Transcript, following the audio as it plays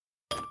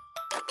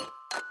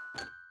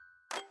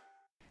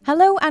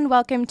Hello and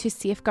welcome to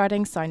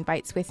Safeguarding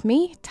Soundbites with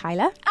me,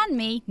 Tyler. And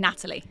me,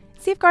 Natalie.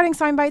 Safeguarding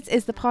Soundbites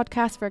is the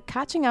podcast for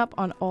catching up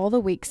on all the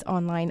week's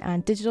online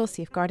and digital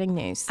safeguarding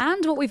news.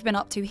 And what we've been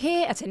up to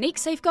here at Unique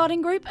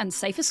Safeguarding Group and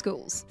Safer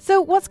Schools. So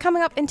what's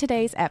coming up in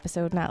today's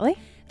episode, Natalie?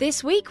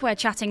 This week we're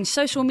chatting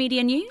social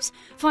media news,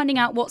 finding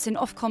out what's in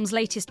Ofcom's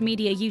latest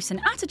media use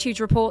and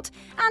attitudes report,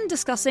 and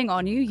discussing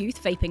our new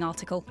youth vaping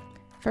article.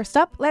 First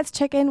up, let's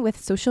check in with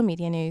social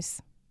media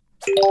news.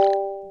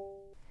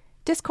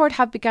 Discord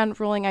have begun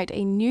rolling out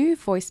a new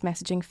voice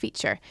messaging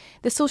feature.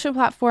 The social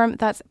platform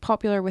that's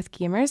popular with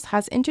gamers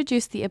has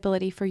introduced the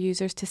ability for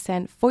users to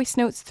send voice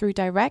notes through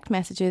direct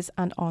messages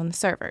and on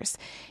servers.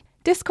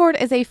 Discord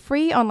is a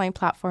free online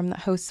platform that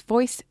hosts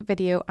voice,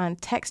 video and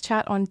text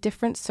chat on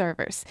different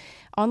servers.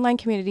 Online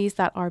communities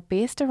that are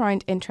based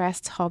around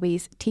interests,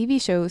 hobbies,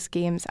 TV shows,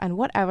 games and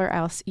whatever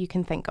else you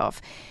can think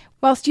of.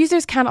 Whilst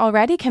users can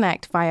already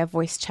connect via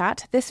voice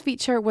chat, this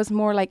feature was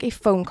more like a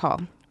phone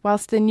call,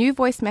 whilst the new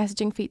voice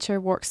messaging feature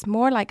works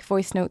more like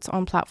voice notes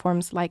on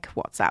platforms like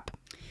WhatsApp.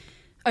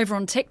 Over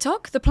on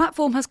TikTok, the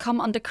platform has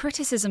come under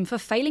criticism for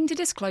failing to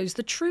disclose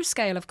the true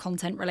scale of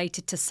content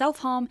related to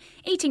self-harm,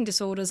 eating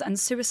disorders and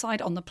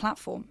suicide on the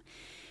platform.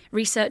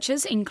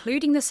 Researchers,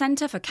 including the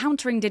Centre for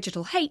Countering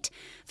Digital Hate,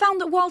 found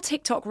that while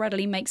TikTok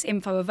readily makes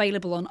info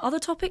available on other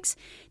topics,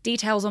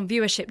 details on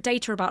viewership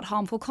data about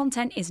harmful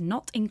content is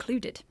not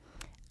included.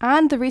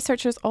 And the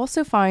researchers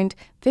also found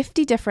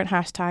 50 different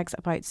hashtags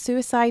about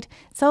suicide,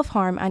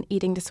 self-harm and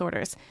eating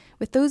disorders,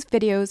 with those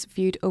videos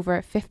viewed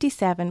over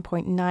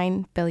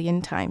 57.9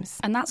 billion times.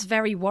 And that's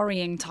very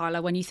worrying,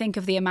 Tyler, when you think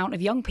of the amount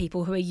of young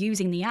people who are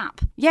using the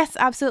app. Yes,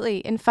 absolutely.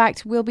 In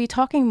fact, we'll be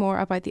talking more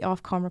about the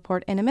Ofcom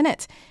report in a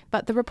minute,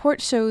 but the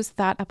report shows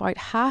that about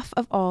half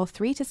of all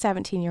 3 to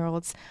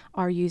 17-year-olds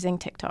are using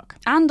TikTok.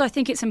 And I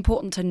think it's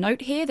important to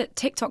note here that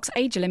TikTok's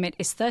age limit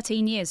is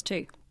 13 years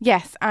too.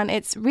 Yes, and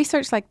it's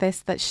research like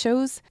this that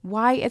shows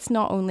why it's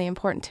not only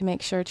important to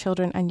make sure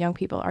children and young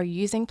people are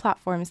using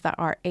platforms that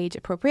are age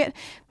appropriate,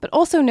 but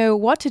also know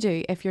what to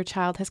do if your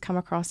child has come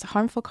across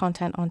harmful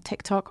content on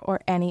TikTok or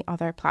any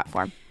other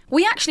platform.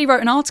 We actually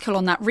wrote an article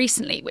on that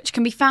recently, which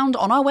can be found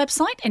on our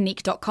website,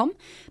 unique.com.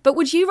 But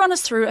would you run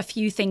us through a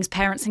few things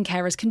parents and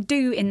carers can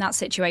do in that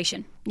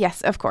situation?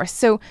 Yes, of course.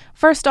 So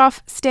first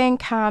off, staying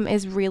calm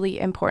is really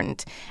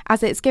important,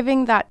 as it's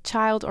giving that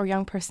child or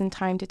young person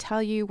time to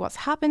tell you what's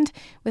happened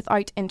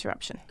without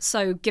interruption.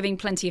 So giving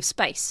plenty of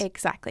space.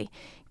 Exactly.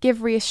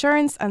 Give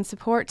reassurance and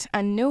support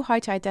and know how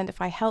to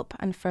identify help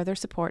and further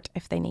support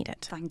if they need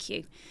it. Thank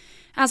you.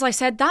 As I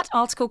said, that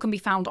article can be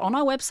found on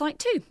our website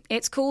too.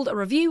 It's called A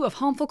Review of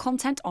Harmful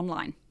Content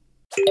Online.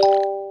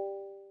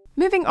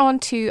 Moving on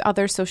to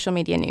other social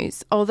media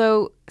news.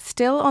 Although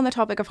still on the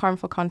topic of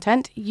harmful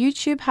content,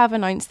 YouTube have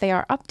announced they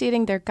are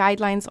updating their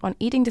guidelines on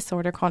eating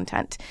disorder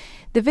content.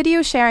 The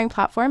video sharing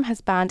platform has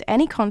banned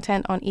any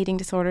content on eating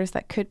disorders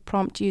that could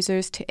prompt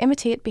users to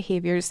imitate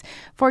behaviours.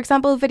 For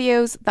example,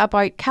 videos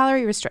about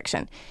calorie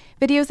restriction.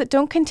 Videos that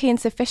don't contain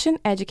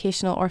sufficient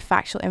educational or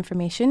factual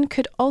information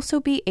could also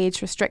be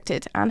age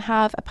restricted and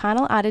have a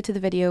panel added to the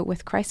video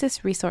with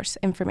crisis resource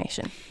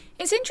information.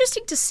 It's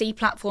interesting to see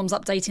platforms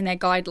updating their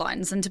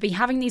guidelines and to be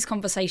having these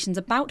conversations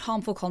about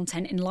harmful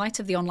content in light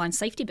of the online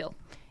safety bill.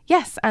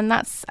 Yes, and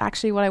that's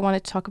actually what I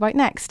wanted to talk about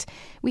next.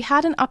 We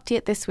had an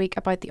update this week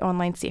about the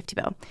online safety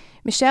bill.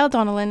 Michelle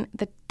Donnellan,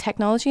 the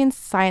Technology and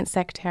Science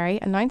Secretary,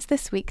 announced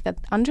this week that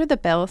under the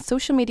bill,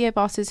 social media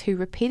bosses who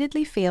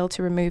repeatedly fail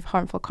to remove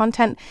harmful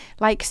content,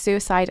 like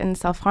suicide and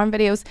self-harm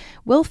videos,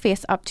 will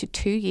face up to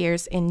 2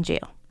 years in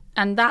jail.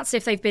 And that's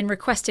if they've been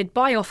requested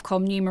by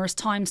Ofcom numerous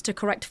times to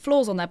correct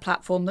flaws on their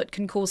platform that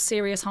can cause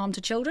serious harm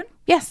to children?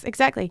 Yes,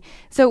 exactly.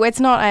 So it's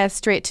not a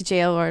straight to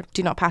jail or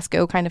do not pass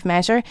go kind of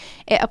measure.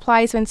 It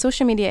applies when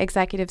social media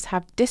executives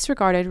have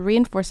disregarded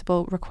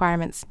reinforceable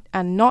requirements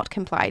and not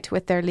complied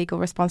with their legal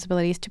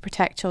responsibilities to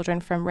protect children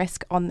from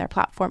risk on their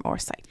platform or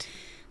site.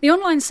 The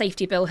online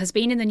safety bill has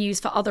been in the news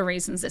for other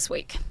reasons this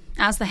week,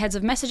 as the heads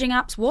of messaging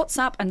apps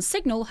WhatsApp and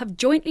Signal have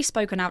jointly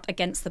spoken out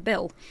against the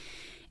bill.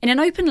 In an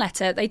open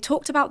letter, they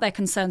talked about their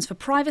concerns for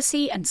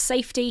privacy and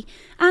safety,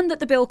 and that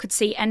the bill could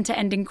see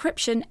end-to-end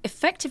encryption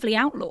effectively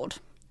outlawed.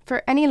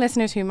 For any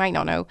listeners who might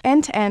not know,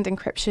 end-to-end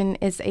encryption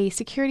is a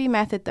security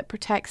method that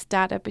protects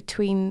data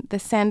between the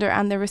sender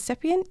and the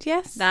recipient,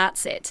 yes?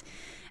 That's it.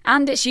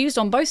 And it's used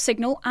on both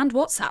Signal and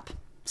WhatsApp.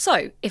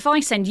 So, if I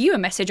send you a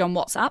message on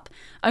WhatsApp,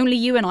 only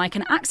you and I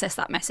can access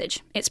that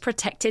message. It's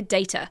protected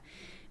data,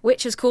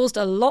 which has caused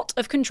a lot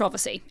of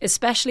controversy,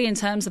 especially in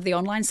terms of the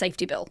online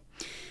safety bill.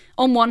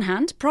 On one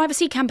hand,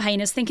 privacy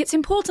campaigners think it's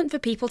important for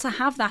people to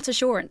have that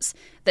assurance,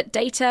 that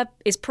data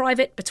is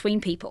private between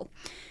people.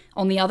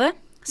 On the other,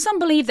 some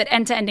believe that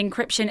end-to-end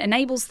encryption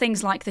enables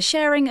things like the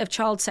sharing of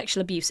child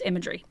sexual abuse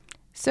imagery.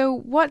 So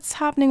what's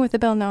happening with the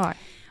bill now?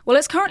 Well,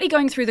 it's currently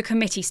going through the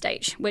committee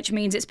stage, which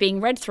means it's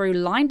being read through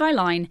line by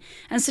line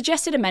and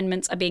suggested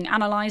amendments are being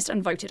analysed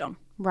and voted on.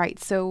 Right,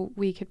 so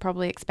we could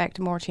probably expect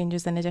more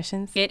changes than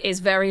additions? It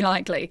is very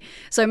likely.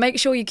 So make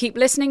sure you keep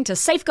listening to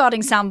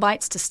Safeguarding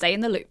Soundbites to stay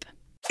in the loop.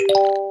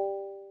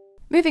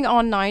 Moving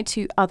on now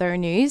to other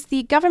news,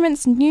 the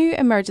government's new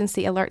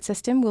emergency alert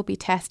system will be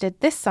tested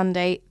this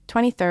Sunday,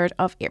 23rd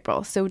of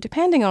April. So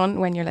depending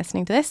on when you're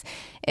listening to this,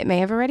 it may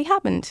have already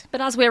happened.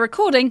 But as we're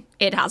recording,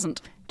 it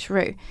hasn't.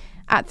 True.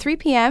 At 3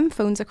 p.m,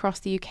 phones across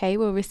the UK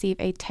will receive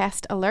a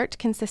test alert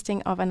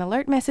consisting of an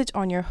alert message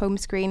on your home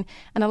screen,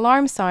 an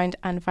alarm sound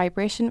and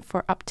vibration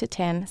for up to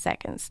 10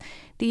 seconds.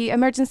 The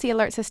emergency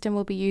alert system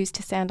will be used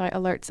to send out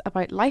alerts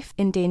about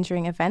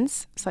life-endangering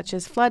events such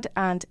as flood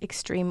and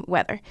extreme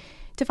weather.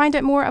 To find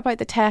out more about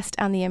the test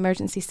and the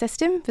emergency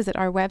system, visit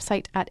our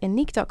website at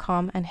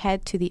inique.com and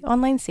head to the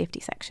online safety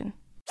section.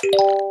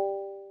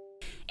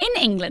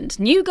 In England,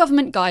 new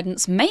government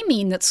guidance may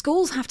mean that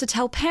schools have to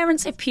tell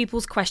parents if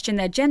pupils question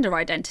their gender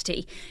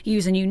identity,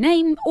 use a new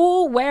name,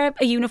 or wear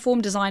a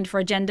uniform designed for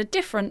a gender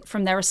different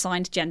from their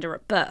assigned gender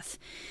at birth.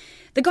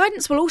 The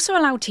guidance will also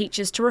allow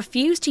teachers to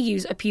refuse to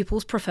use a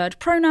pupil's preferred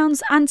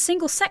pronouns, and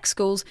single-sex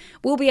schools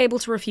will be able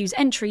to refuse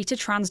entry to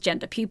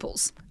transgender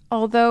pupils.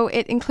 Although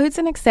it includes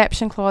an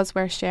exception clause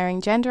where sharing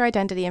gender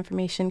identity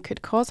information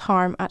could cause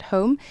harm at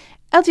home,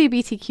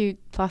 LGBTQ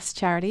plus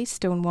charities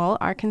Stonewall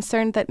are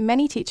concerned that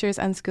many teachers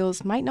and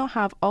schools might not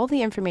have all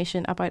the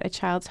information about a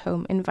child's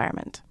home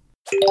environment.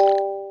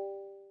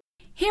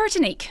 Here at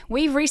Inique,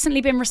 we've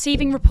recently been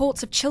receiving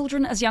reports of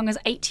children as young as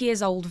 8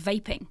 years old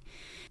vaping.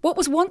 What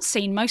was once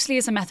seen mostly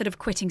as a method of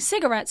quitting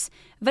cigarettes,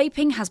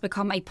 vaping has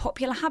become a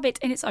popular habit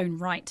in its own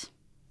right.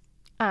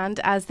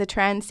 And as the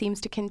trend seems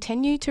to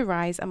continue to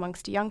rise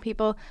amongst young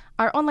people,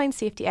 our online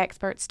safety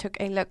experts took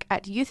a look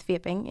at youth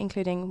vaping,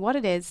 including what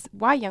it is,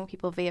 why young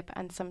people vape,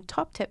 and some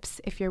top tips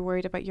if you're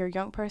worried about your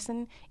young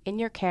person in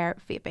your care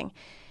vaping.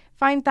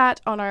 Find that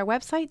on our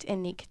website,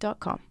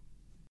 inique.com.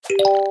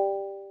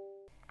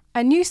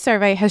 A new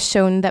survey has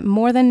shown that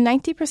more than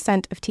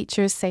 90% of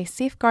teachers say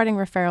safeguarding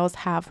referrals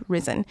have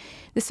risen.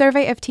 The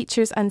survey of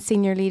teachers and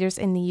senior leaders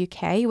in the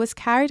UK was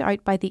carried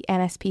out by the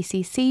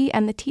NSPCC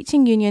and the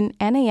teaching union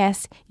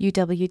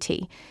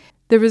NAS-UWT.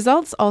 The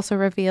results also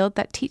revealed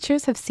that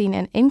teachers have seen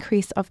an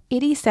increase of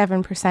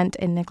 87%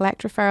 in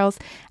neglect referrals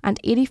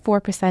and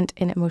 84%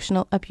 in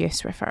emotional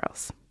abuse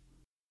referrals.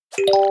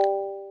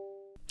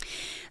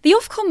 The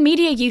Ofcom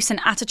Media Use and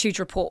Attitudes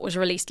Report was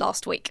released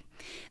last week.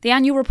 The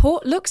annual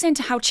report looks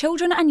into how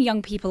children and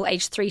young people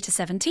aged 3 to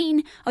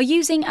 17 are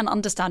using and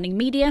understanding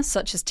media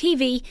such as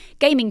TV,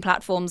 gaming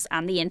platforms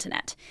and the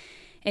internet.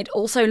 It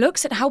also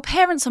looks at how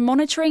parents are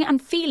monitoring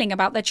and feeling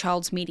about their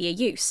child's media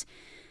use.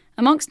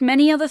 Amongst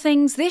many other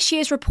things, this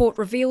year's report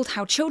revealed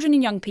how children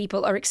and young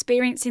people are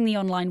experiencing the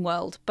online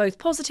world, both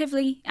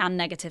positively and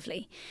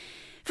negatively.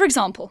 For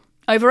example,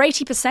 over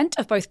 80%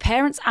 of both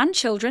parents and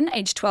children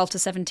aged 12 to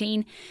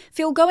 17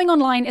 feel going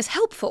online is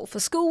helpful for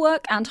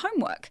schoolwork and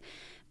homework.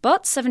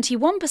 But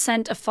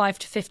 71% of 5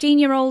 to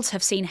 15-year-olds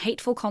have seen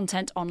hateful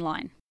content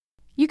online.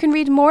 You can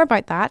read more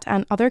about that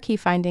and other key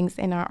findings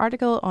in our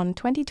article on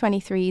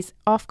 2023's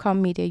Ofcom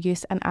Media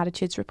Use and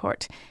Attitudes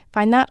Report.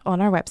 Find that on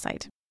our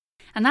website.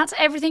 And that's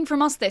everything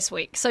from us this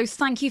week, so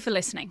thank you for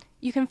listening.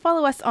 You can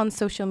follow us on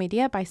social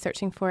media by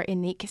searching for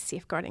Inique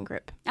Safeguarding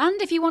Group.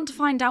 And if you want to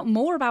find out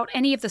more about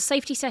any of the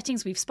safety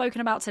settings we've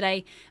spoken about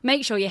today,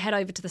 make sure you head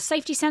over to the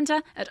Safety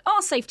Centre at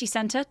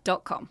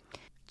oursafetycentre.com.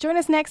 Join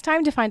us next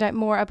time to find out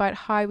more about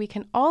how we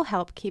can all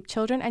help keep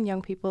children and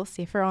young people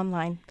safer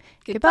online.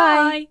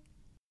 Goodbye.